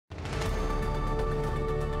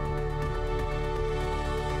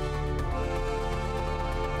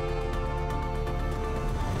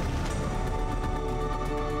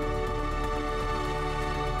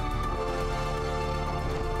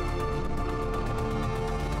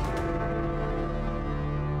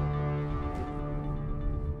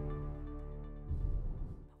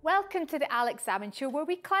Welcome to the Alex Salmond Show, where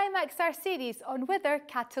we climax our series on Whither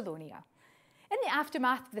Catalonia. In the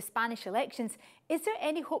aftermath of the Spanish elections, is there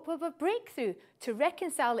any hope of a breakthrough to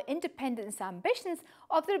reconcile the independence ambitions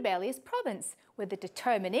of the rebellious province with the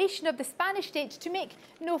determination of the Spanish state to make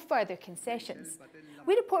no further concessions?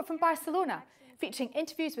 We report from Barcelona, featuring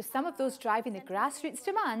interviews with some of those driving the grassroots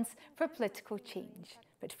demands for political change.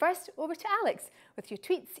 But first, over to Alex with your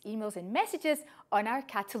tweets, emails and messages on our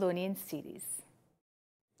Catalonian series.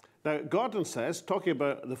 Now, Gordon says, talking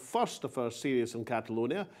about the first of our series in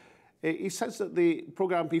Catalonia, he says that the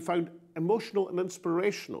programme he found emotional and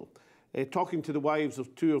inspirational, talking to the wives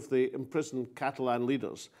of two of the imprisoned Catalan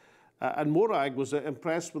leaders. And Morag was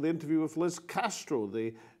impressed with the interview with Liz Castro,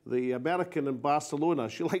 the American in Barcelona.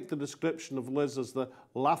 She liked the description of Liz as the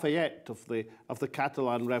Lafayette of the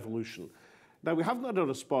Catalan Revolution. Now, we haven't had a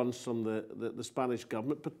response from the Spanish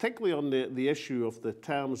government, particularly on the issue of the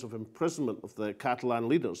terms of imprisonment of the Catalan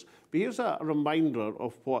leaders. But here's a reminder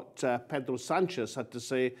of what Pedro Sanchez had to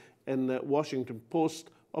say in the Washington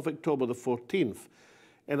Post of October the 14th.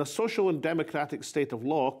 In a social and democratic state of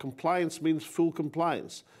law, compliance means full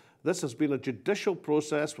compliance. This has been a judicial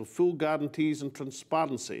process with full guarantees and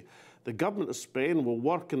transparency. The government of Spain will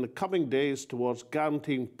work in the coming days towards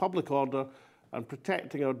guaranteeing public order and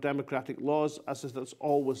protecting our democratic laws as it has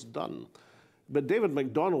always done. But David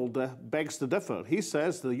MacDonald begs to differ. He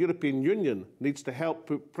says the European Union needs to help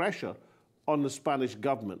put pressure on the Spanish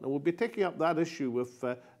government. And we'll be taking up that issue with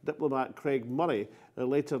diplomat Craig Murray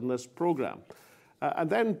later in this programme. And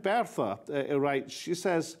then Bertha writes, she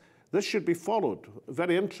says, this should be followed.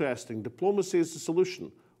 Very interesting. Diplomacy is the solution.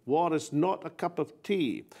 War is not a cup of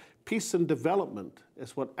tea. Peace and development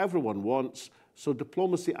is what everyone wants. So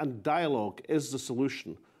diplomacy and dialogue is the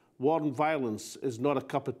solution. War and violence is not a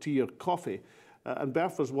cup of tea or coffee. And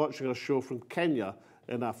Bertha's watching a show from Kenya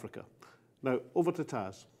in Africa. Now, over to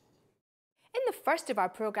Taz. In the first of our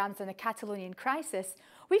programmes on the Catalonian crisis,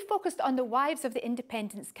 we focused on the wives of the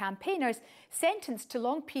independence campaigners sentenced to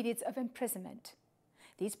long periods of imprisonment.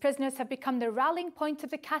 These prisoners have become the rallying point of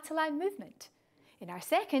the Catalan movement. In our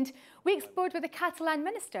second, we explored with the Catalan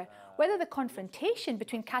minister whether the confrontation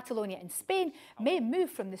between Catalonia and Spain may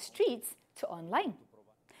move from the streets to online.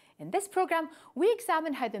 In this programme, we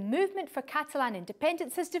examine how the movement for Catalan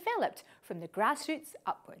independence has developed from the grassroots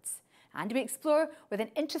upwards. And we explore with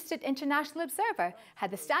an interested international observer how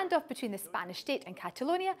the standoff between the Spanish state and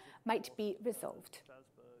Catalonia might be resolved.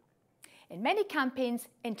 In many campaigns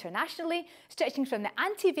internationally, stretching from the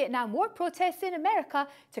anti-Vietnam War protests in America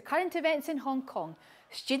to current events in Hong Kong,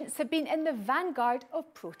 students have been in the vanguard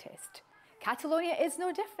of protest. Catalonia is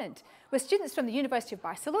no different, with students from the University of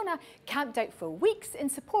Barcelona camped out for weeks in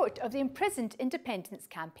support of the imprisoned independence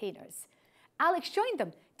campaigners. Alex joined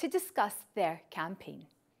them to discuss their campaign.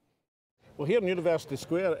 Well, here in University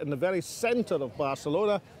Square, in the very centre of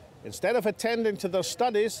Barcelona, instead of attending to their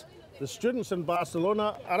studies, the students in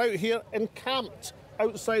Barcelona are out here encamped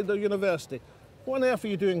outside their university. What on earth are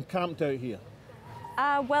you doing camped out here?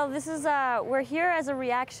 Well, this is we're here as a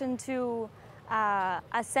reaction to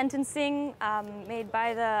a sentencing made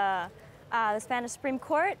by the Spanish Supreme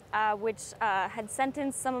Court, which had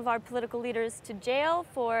sentenced some of our political leaders to jail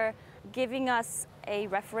for giving us a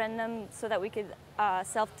referendum so that we could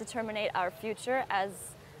self-determinate our future as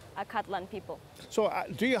a Catalan people. So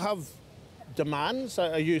do you have demands?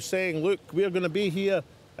 Are you saying, look, we're going to be here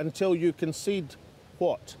until you concede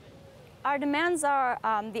what? Our demands are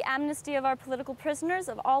the amnesty of our political prisoners,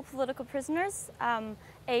 of all political prisoners,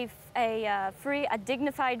 a free, a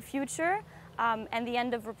dignified future, and the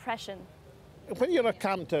end of repression. When you're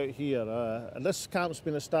camped out here, this camp's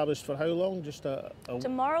been established for how long? Just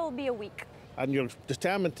Tomorrow will be a week. And you're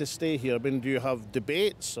determined to stay here. I mean, do you have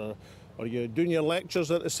debates, or are you doing your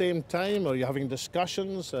lectures at the same time, or are you having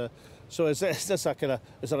discussions? So is there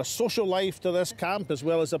a social life to this camp as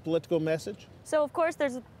well as a political message? So of course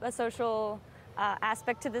there's a social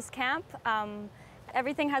aspect to this camp.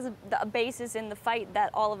 Everything has a basis in the fight that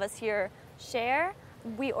all of us here share.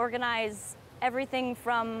 We organize everything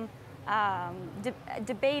from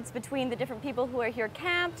debates between the different people who are here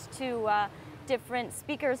camped to different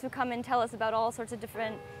speakers who come and tell us about all sorts of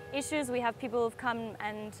different issues. We have people who've come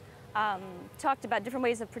and talked about different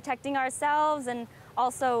ways of protecting ourselves, and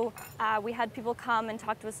also we had people come and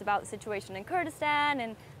talk to us about the situation in Kurdistan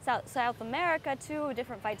and South America too,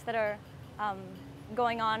 different fights that are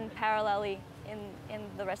going on parallelly in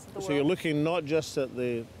the rest of the world. So you're looking not just at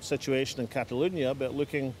the situation in Catalonia, but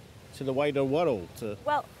looking to the wider world.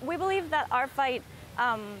 Well, we believe that our fight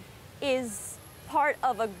is part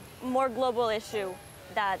of a more global issue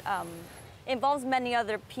that involves many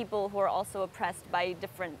other people who are also oppressed by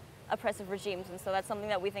different oppressive regimes. And so that's something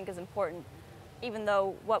that we think is important, even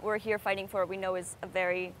though what we're here fighting for, we know is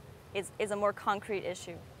a more concrete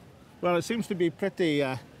issue. Well, it seems to be pretty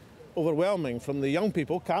overwhelming from the young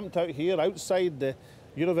people camped out here outside the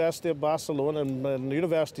University of Barcelona and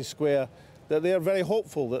University Square, that they are very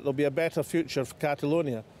hopeful that there'll be a better future for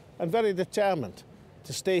Catalonia and very determined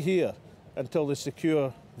to stay here until they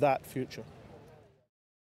secure that future.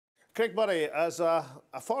 Craig Murray, as a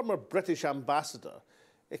former British ambassador,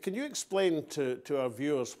 can you explain to our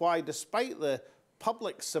viewers why, despite the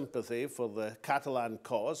public sympathy for the Catalan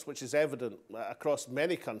cause, which is evident across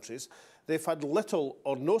many countries, they've had little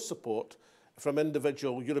or no support from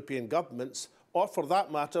individual European governments, or for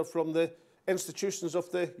that matter, from the institutions of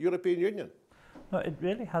the European Union? No, it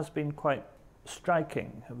really has been quite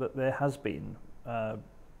striking that there has been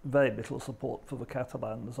very little support for the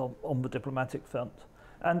Catalans on the diplomatic front.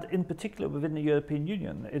 And in particular within the European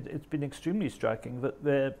Union, it's been extremely striking that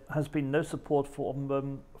there has been no support for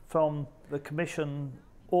them from the Commission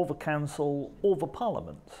or the Council or the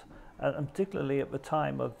Parliament, and particularly at the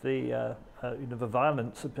time of the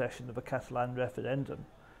violent suppression of the Catalan referendum.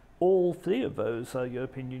 All three of those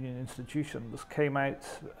European Union institutions came out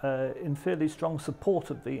in fairly strong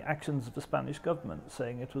support of the actions of the Spanish government,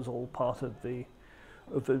 saying it was all part of the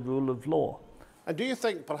rule of law. And do you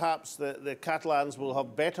think perhaps the Catalans will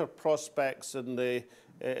have better prospects in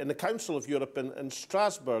the Council of Europe in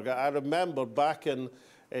Strasbourg? I remember back in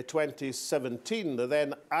 2017, the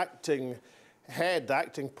then acting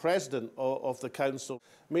president of the Council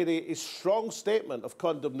made a strong statement of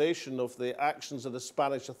condemnation of the actions of the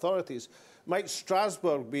Spanish authorities. Might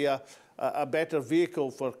Strasbourg be a better vehicle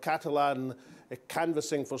for Catalan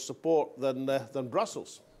canvassing for support than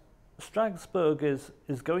Brussels? Strasbourg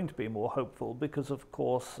is going to be more hopeful because, of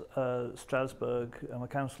course, Strasbourg and the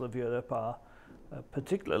Council of Europe are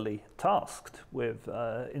particularly tasked with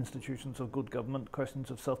institutions of good government, questions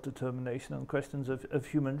of self-determination and questions of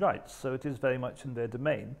human rights. So it is very much in their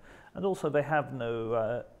domain. And also they have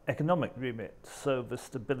no economic remit, so the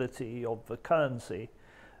stability of the currency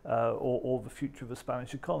or the future of the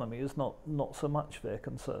Spanish economy is not so much their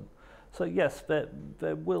concern. So yes,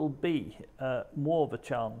 there will be more of a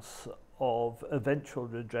chance of eventual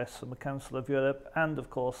redress from the Council of Europe and, of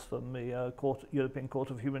course, from the European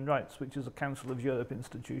Court of Human Rights, which is a Council of Europe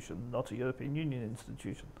institution, not a European Union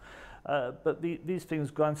institution. But these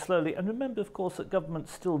things grind slowly. And remember, of course, that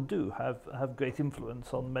governments still do have great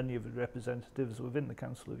influence on many of the representatives within the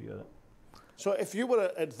Council of Europe. So if you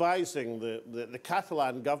were advising the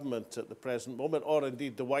Catalan government at the present moment, or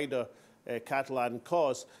indeed the wider Catalan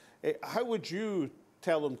cause, how would you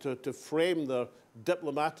tell them to frame their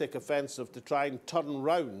diplomatic offensive to try and turn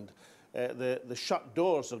round the shut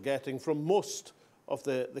doors they're getting from most of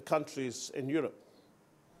the countries in Europe?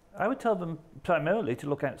 I would tell them primarily to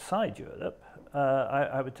look outside Europe.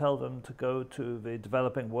 I would tell them to go to the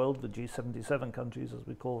developing world, the G77 countries, as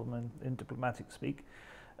we call them in diplomatic speak,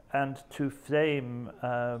 and to frame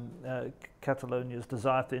Catalonia's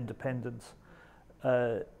desire for independence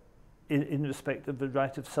in respect of the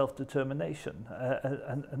right of self-determination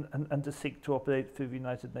and to seek to operate through the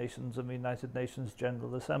United Nations and the United Nations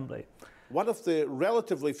General Assembly. One of the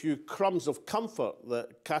relatively few crumbs of comfort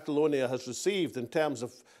that Catalonia has received in terms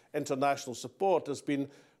of international support has been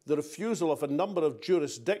the refusal of a number of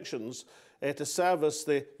jurisdictions to service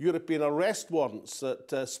the European arrest warrants that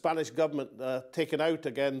the Spanish government taken out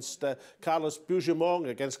against Carles Puigdemont,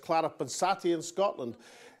 against Clara Ponsati in Scotland.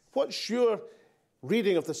 What's your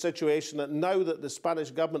reading of the situation that now that the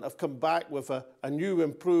Spanish government have come back with a new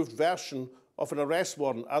improved version of an arrest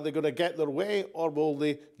warrant, are they going to get their way, or will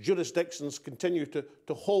the jurisdictions continue to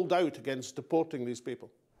hold out against deporting these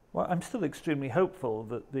people? Well, I'm still extremely hopeful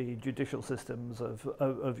that the judicial systems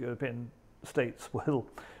of European states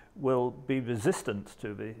will be resistant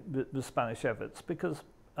to the Spanish efforts, because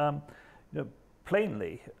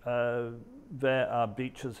plainly there are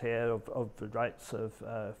breaches here of the rights of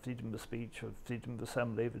freedom of speech, of freedom of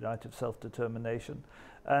assembly, the right of self-determination,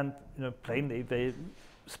 and plainly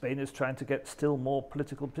Spain is trying to get still more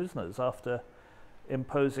political prisoners after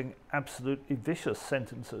imposing absolutely vicious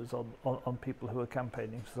sentences on people who are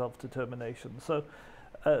campaigning for self-determination. So,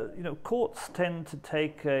 courts tend to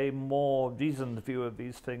take a more reasoned view of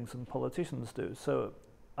these things than politicians do. So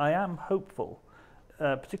I am hopeful,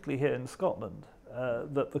 particularly here in Scotland,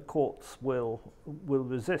 that the courts will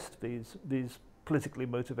resist these politically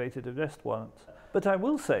motivated arrest warrants. But I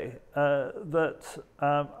will say that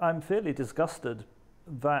I'm fairly disgusted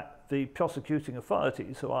that the prosecuting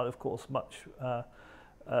authorities, who are of course much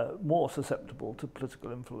more susceptible to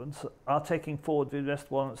political influence, are taking forward the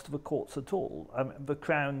arrest warrants to the courts at all. The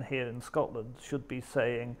Crown here in Scotland should be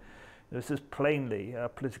saying This is plainly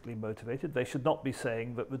politically motivated. They should not be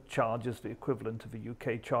saying that the charge is the equivalent of a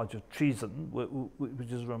UK charge of treason,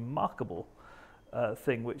 which is a remarkable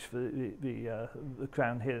thing which the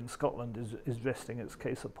Crown here in Scotland is resting its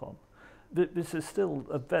case upon. This is still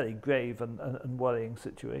a very grave and worrying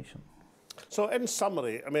situation. So in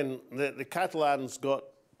summary, I mean, the Catalans got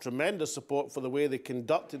tremendous support for the way they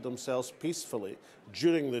conducted themselves peacefully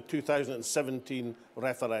during the 2017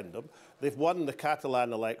 referendum. They've won the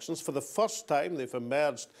Catalan elections. For the first time, they've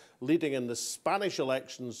emerged leading in the Spanish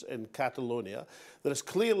elections in Catalonia. There is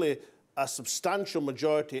clearly a substantial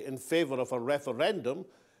majority in favour of a referendum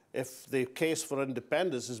if the case for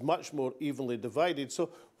independence is much more evenly divided. So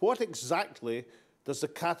what exactly does the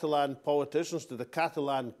Catalan politicians, do the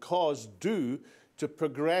Catalan cause do to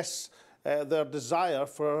progress their desire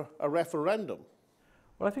for a referendum?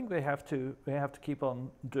 Well, I think they have to keep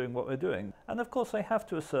on doing what they're doing. And of course they have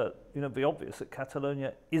to assert, the obvious, that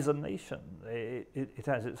Catalonia is a nation. It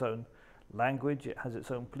has its own language, it has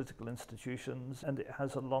its own political institutions, and it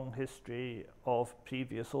has a long history of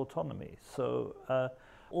previous autonomy. So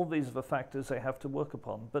all these are the factors they have to work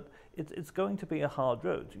upon. But it's going to be a hard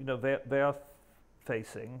road. They are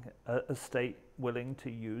facing a state willing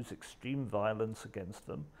to use extreme violence against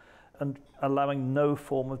them and allowing no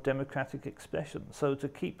form of democratic expression. So to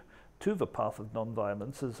keep to the path of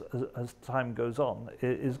non-violence as time goes on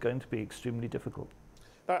is going to be extremely difficult.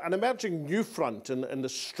 An emerging new front in the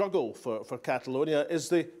struggle for Catalonia is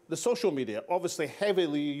the social media, obviously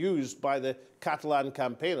heavily used by the Catalan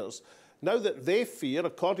campaigners. Now that they fear,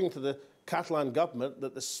 according to the Catalan government,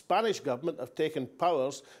 that the Spanish government have taken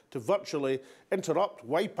powers to virtually interrupt,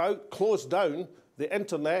 wipe out, close down the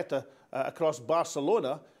internet across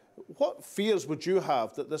Barcelona, what fears would you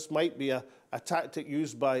have that this might be a tactic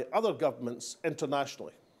used by other governments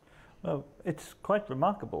internationally? Well, it's quite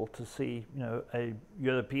remarkable to see, a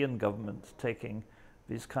European government taking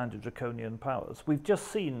these kind of draconian powers. We've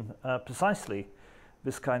just seen precisely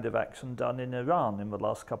this kind of action done in Iran in the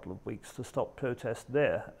last couple of weeks to stop protest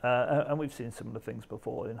there. And we've seen similar things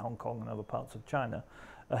before in Hong Kong and other parts of China.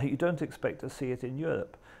 You don't expect to see it in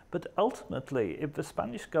Europe. But ultimately, if the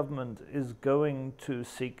Spanish government is going to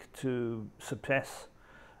seek to suppress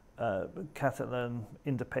Catalan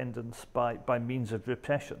independence by means of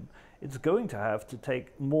repression, it's going to have to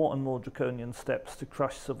take more and more draconian steps to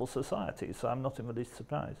crush civil society. So I'm not in the least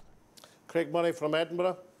surprised. Craig Murray from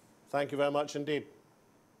Edinburgh, thank you very much indeed.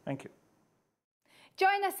 Thank you.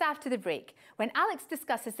 Join us after the break when Alex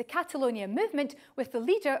discusses the Catalonia movement with the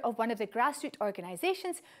leader of one of the grassroots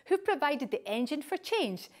organisations who provided the engine for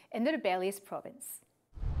change in the rebellious province.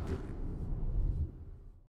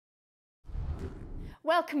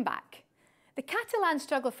 Welcome back. The Catalan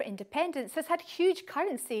struggle for independence has had huge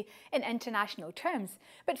currency in international terms,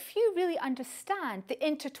 but few really understand the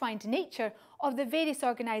intertwined nature of the various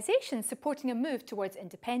organisations supporting a move towards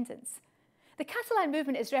independence. The Catalan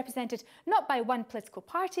movement is represented not by one political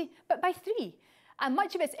party, but by three, and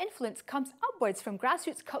much of its influence comes upwards from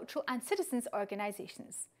grassroots cultural and citizens'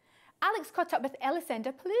 organisations. Alex caught up with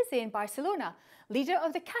Elisenda Paluzie in Barcelona, leader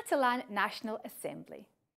of the Catalan National Assembly.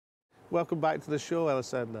 Welcome back to the show,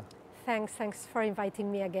 Elisenda. Thanks for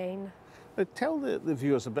inviting me again. Now, tell the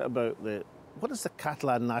viewers a bit about what is the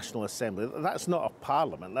Catalan National Assembly? That's not a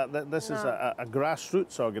parliament. This is a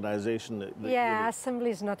grassroots organisation. Assembly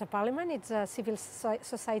is not a parliament. It's a civil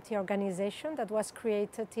society organisation that was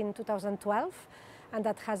created in 2012 and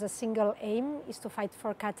that has a single aim, is to fight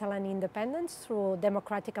for Catalan independence through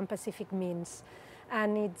democratic and pacific means.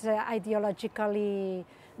 And it's ideologically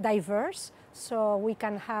diverse, so we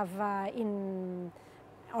can have in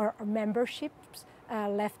our memberships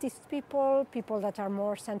leftist people that are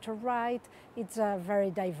more center-right. It's very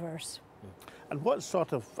diverse. And what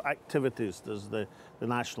sort of activities does the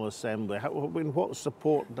National Assembly, what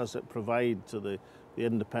support does it provide to the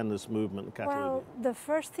independence movement in Catalonia? Well, the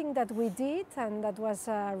first thing that we did, and that was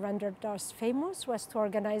rendered us famous, was to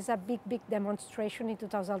organize a big demonstration in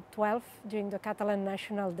 2012 during the Catalan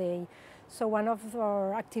National Day. So one of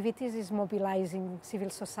our activities is mobilizing civil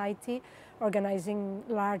society, organizing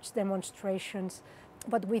large demonstrations.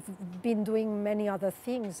 But we've been doing many other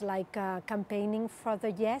things, like campaigning for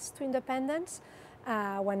the yes to independence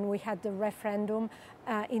when we had the referendum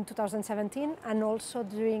in 2017, and also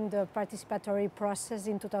during the participatory process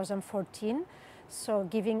in 2014. So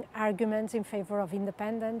giving arguments in favor of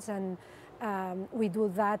independence, and we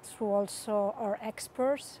do that through also our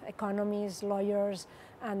experts, economists, lawyers,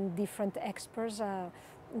 and different experts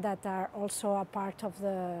that are also a part of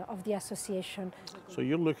the association. So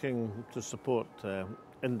you're looking to support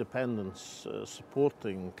independence,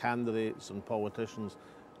 supporting candidates and politicians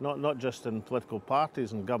not just in political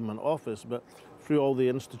parties and government office, but through all the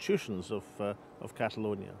institutions of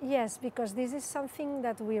Catalonia. Yes, because this is something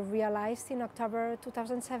that we realized in October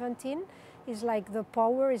 2017, is like the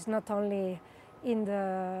power is not only in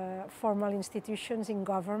the formal institutions in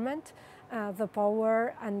government, the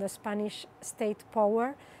power and the Spanish state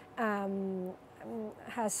power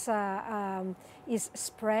is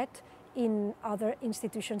spread in other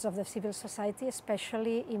institutions of the civil society,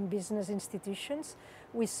 especially in business institutions.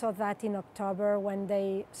 We saw that in October when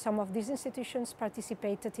some of these institutions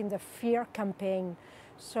participated in the fear campaign.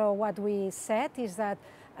 So what we said is that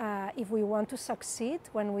if we want to succeed,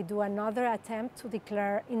 when we do another attempt to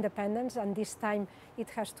declare independence, and this time it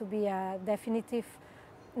has to be a definitive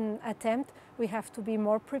attempt, we have to be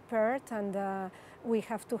more prepared, and we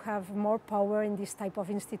have to have more power in this type of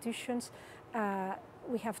institutions.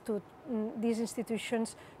 These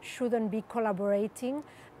institutions shouldn't be collaborating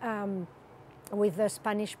with the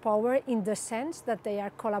Spanish power in the sense that they are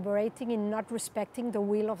collaborating in not respecting the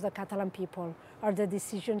will of the Catalan people or the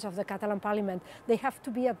decisions of the Catalan Parliament. They have to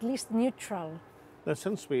be at least neutral. Now,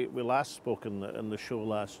 since we last spoke in the show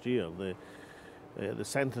last year, the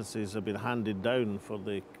sentences have been handed down for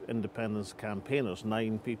the independence campaigners,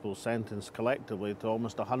 9 people sentenced collectively to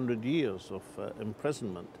almost 100 years of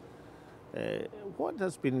imprisonment. What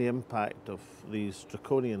has been the impact of these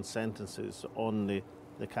draconian sentences on the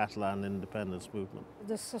Catalan independence movement?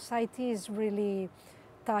 The society is really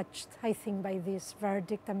touched, I think, by this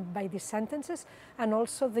verdict and by these sentences, and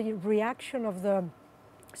also the reaction of the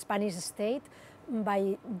Spanish state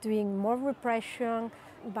by doing more repression,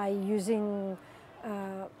 by using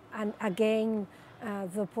and again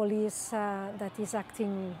the police that is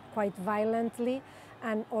acting quite violently,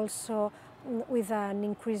 and also with an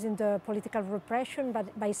increase in the political repression,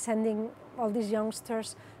 but by sending all these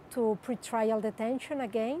youngsters to pre-trial detention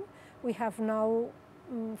again. We have now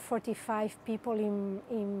 45 people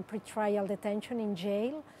in pre-trial detention in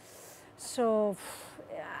jail. So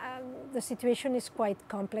the situation is quite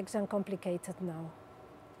complex and complicated now.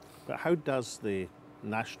 But how does the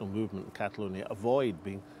national movement in Catalonia avoid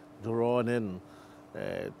being drawn in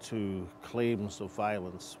to claims of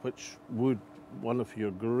violence, which would one of your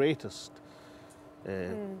greatest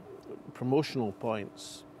promotional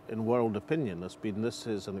points in world opinion has been? This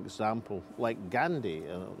is an example like Gandhi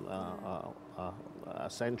a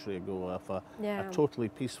century ago of a totally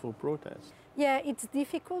peaceful protest. Yeah, it's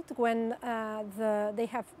difficult when they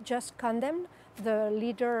have just condemned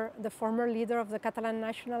the former leader of the Catalan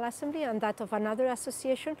National Assembly and that of another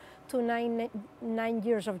association to nine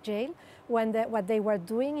years of jail, when what they were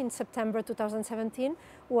doing in September 2017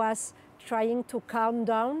 was trying to calm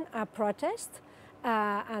down a protest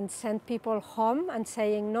and send people home and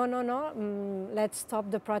saying, no, let's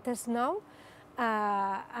stop the protest now.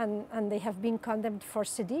 And they have been condemned for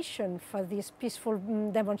sedition for these peaceful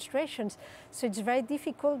demonstrations. So it's very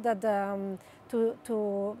difficult that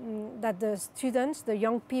that the students, the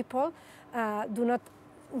young people, do not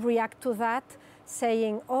react to that,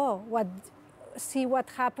 saying, "Oh, see what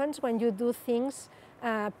happens when you do things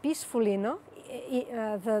peacefully." No,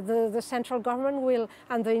 the central government will,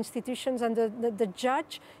 and the institutions, and the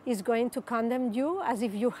judge is going to condemn you as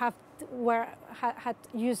if you had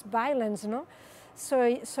used violence. No. So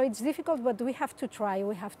it's difficult, but we have to try.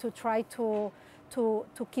 We have to try to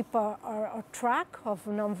keep our track of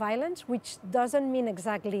non-violence, which doesn't mean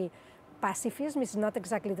exactly pacifism. It's not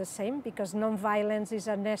exactly the same, because non-violence is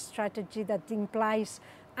a strategy that implies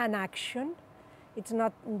an action. It's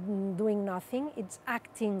not doing nothing. It's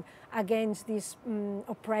acting against this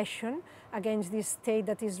oppression, against this state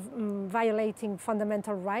that is violating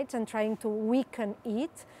fundamental rights and trying to weaken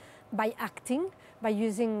it by acting, by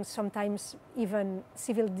using sometimes even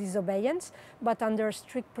civil disobedience, but under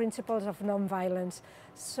strict principles of non-violence.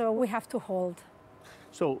 So we have to hold.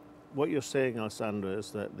 So what you're saying, Elisenda,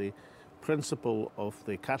 is that the principle of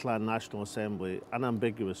the Catalan National Assembly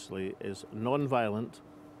unambiguously is non-violent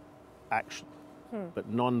action, but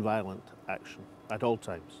non-violent action at all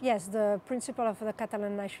times. Yes, the principle of the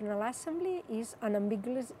Catalan National Assembly is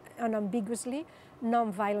unambiguously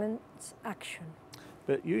non-violent action.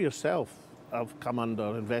 But you yourself have come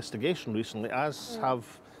under investigation recently, as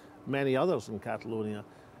have many others in Catalonia.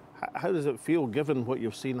 How does it feel, given what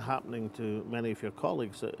you've seen happening to many of your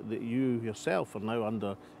colleagues, that you yourself are now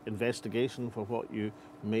under investigation for what you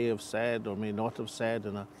may have said or may not have said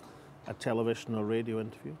in a television or radio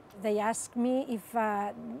interview? They asked me if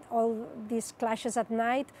all these clashes at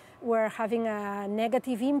night were having a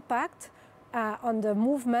negative impact on the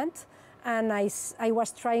movement, and I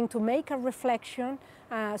was trying to make a reflection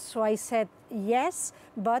So I said yes,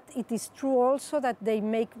 but it is true also that they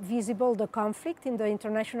make visible the conflict in the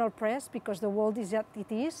international press because the world is what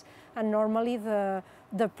it is, and normally the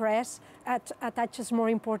press attaches more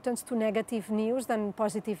importance to negative news than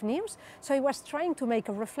positive news. So I was trying to make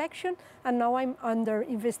a reflection, and now I'm under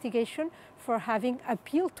investigation for having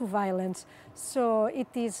appealed to violence. So it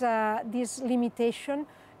is this limitation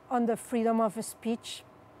on the freedom of speech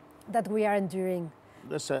that we are enduring.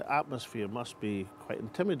 This atmosphere must be quite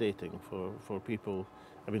intimidating for people.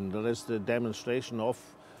 I mean, there is the demonstration of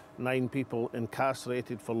 9 people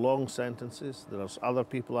incarcerated for long sentences. There's other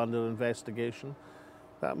people under investigation.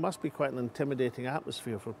 That must be quite an intimidating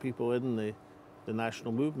atmosphere for people in the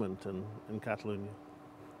national movement in Catalonia.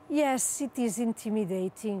 Yes, it is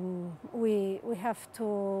intimidating. We have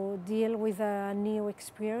to deal with a new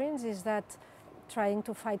experience, is that trying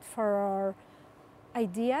to fight for our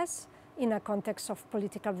ideas in a context of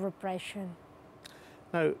political repression.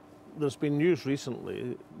 Now, there's been news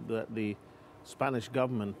recently that the Spanish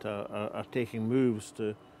government are taking moves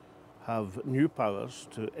to have new powers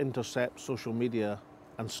to intercept social media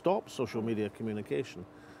and stop social media communication.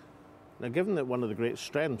 Now, given that one of the great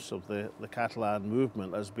strengths of the Catalan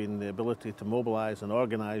movement has been the ability to mobilize and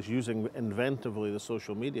organize using inventively the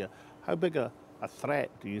social media, how big a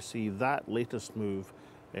threat do you see that latest move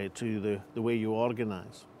to the way you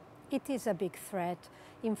organize? It is a big threat.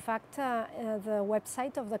 In fact, the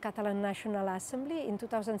website of the Catalan National Assembly in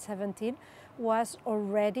 2017 was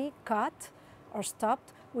already cut or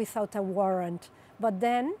stopped without a warrant. But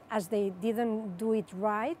then, as they didn't do it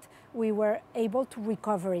right, we were able to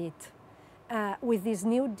recover it. With this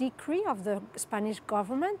new decree of the Spanish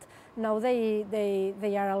government, now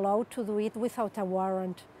they are allowed to do it without a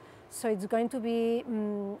warrant. So it's going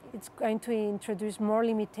to introduce more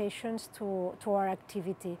limitations to our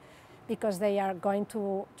activity, because they are going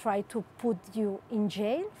to try to put you in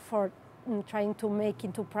jail for trying to make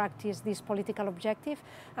into practice this political objective,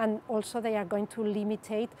 and also they are going to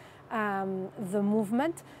limitate the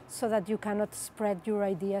movement so that you cannot spread your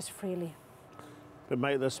ideas freely. But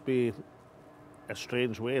might this be a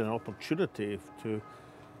strange way, an opportunity to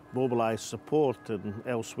mobilize support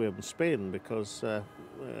elsewhere in Spain, because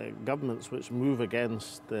governments which move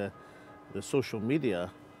against the social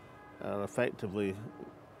media are effectively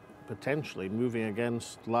potentially moving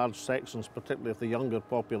against large sections, particularly of the younger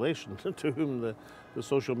population, to whom the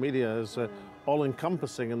social media is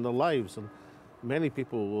all-encompassing in their lives. And many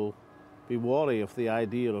people will be wary of the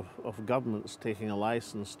idea of governments taking a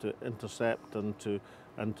license to intercept and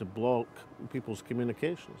to block people's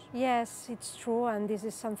communications. Yes, it's true, and this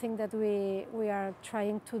is something that we are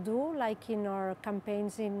trying to do, like in our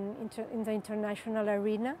campaigns in the international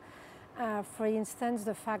arena. For instance,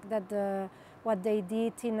 the fact that what they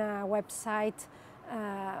did in a website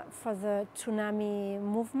for the tsunami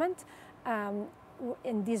movement,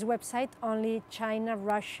 in this website only China,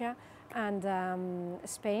 Russia and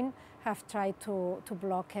Spain have tried to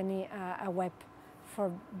block any a web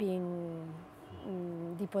for being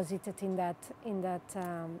deposited in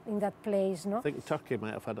that place. No? I think Turkey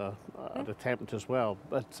might have had an attempt as well,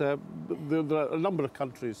 but a number of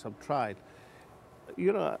countries have tried.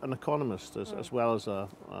 You're an economist as well as a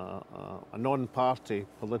non-party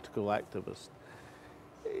political activist.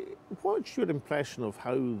 What's your impression of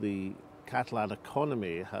how the Catalan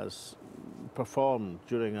economy has performed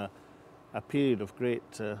during a period of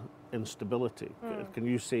great instability? Can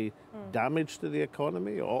you see damage to the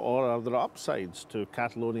economy, or are there upsides to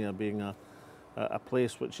Catalonia being a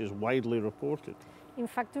place which is widely reported? In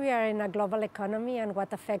fact, we are in a global economy, and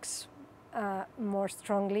what affects more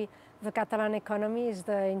strongly the Catalan economy is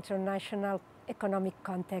the international economic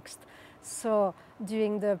context. So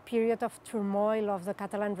during the period of turmoil of the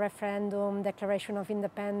Catalan referendum, declaration of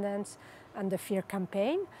independence and the fear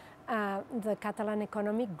campaign, the Catalan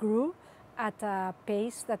economy grew at a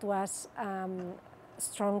pace that was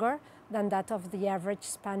stronger than that of the average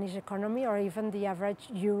Spanish economy or even the average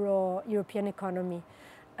European economy.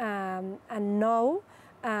 And now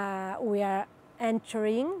we are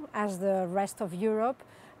entering, as the rest of Europe,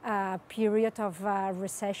 a period of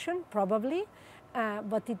recession, probably,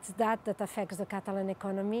 but it's that affects the Catalan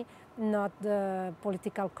economy, not the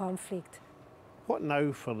political conflict. What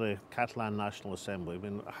now for the Catalan National Assembly? I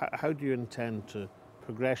mean, how do you intend to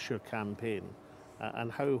progress your campaign,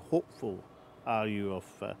 and how hopeful are you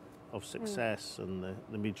of success in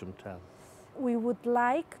the medium term? We would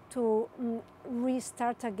like to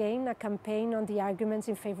restart again a campaign on the arguments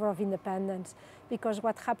in favor of independence, because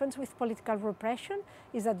what happens with political repression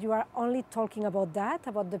is that you are only talking about that,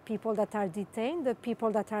 about the people that are detained, the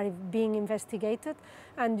people that are being investigated,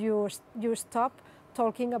 and you stop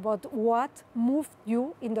talking about what moved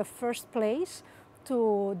you in the first place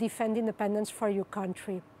to defend independence for your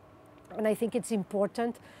country. And I think it's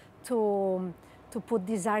important to put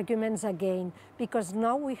these arguments again, because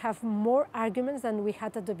now we have more arguments than we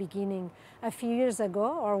had at the beginning. A few years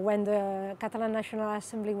ago, or when the Catalan National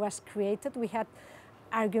Assembly was created, we had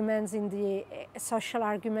arguments in the social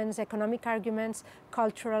arguments, economic arguments,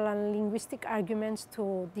 cultural and linguistic arguments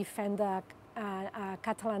to defend a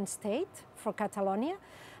Catalan state for Catalonia.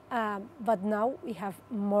 But now we have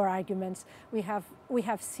more arguments. We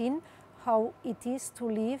have seen how it is to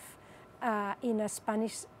live in a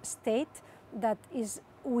Spanish state that is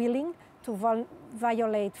willing to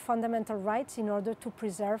violate fundamental rights in order to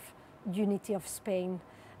preserve unity of Spain,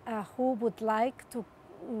 who would like to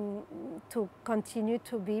continue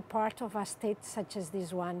to be part of a state such as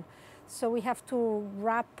this one. So we have to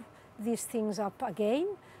wrap these things up again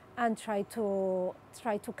and try to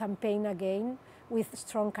campaign again with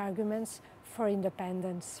strong arguments for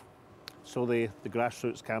independence. So the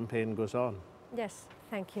grassroots campaign goes on? Yes,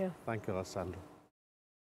 thank you. Thank you, Elisenda.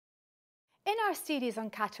 In our series on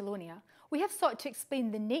Catalonia, we have sought to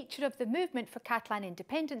explain the nature of the movement for Catalan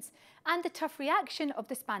independence and the tough reaction of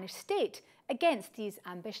the Spanish state against these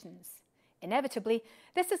ambitions. Inevitably,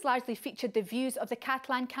 this has largely featured the views of the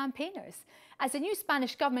Catalan campaigners, as the new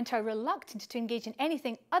Spanish government are reluctant to engage in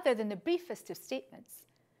anything other than the briefest of statements.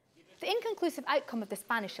 The inconclusive outcome of the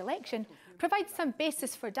Spanish election provides some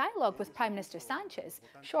basis for dialogue with Prime Minister Sanchez,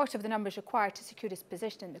 short of the numbers required to secure his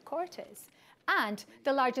position in the Cortes, and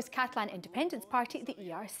the largest Catalan independence party, the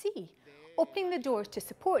ERC, opening the doors to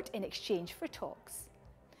support in exchange for talks.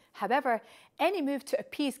 However, any move to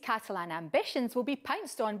appease Catalan ambitions will be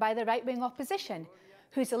pounced on by the right-wing opposition,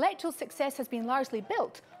 whose electoral success has been largely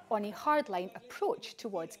built on a hardline approach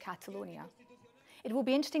towards Catalonia. It will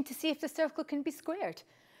be interesting to see if the circle can be squared,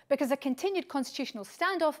 because a continued constitutional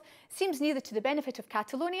standoff seems neither to the benefit of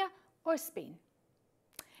Catalonia or Spain.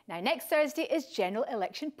 Now, next Thursday is general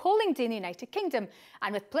election polling day in the United Kingdom,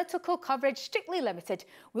 and with political coverage strictly limited,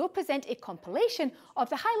 we'll present a compilation of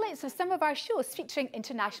the highlights of some of our shows featuring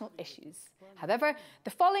international issues. However, the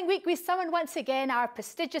following week we summon once again our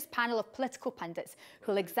prestigious panel of political pundits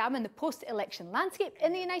who will examine the post-election landscape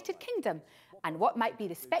in the United Kingdom and what might be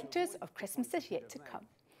the spectres of Christmases yet to come.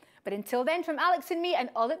 But until then, from Alex and me and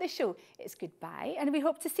all at the show, it's goodbye, and we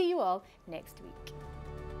hope to see you all next week.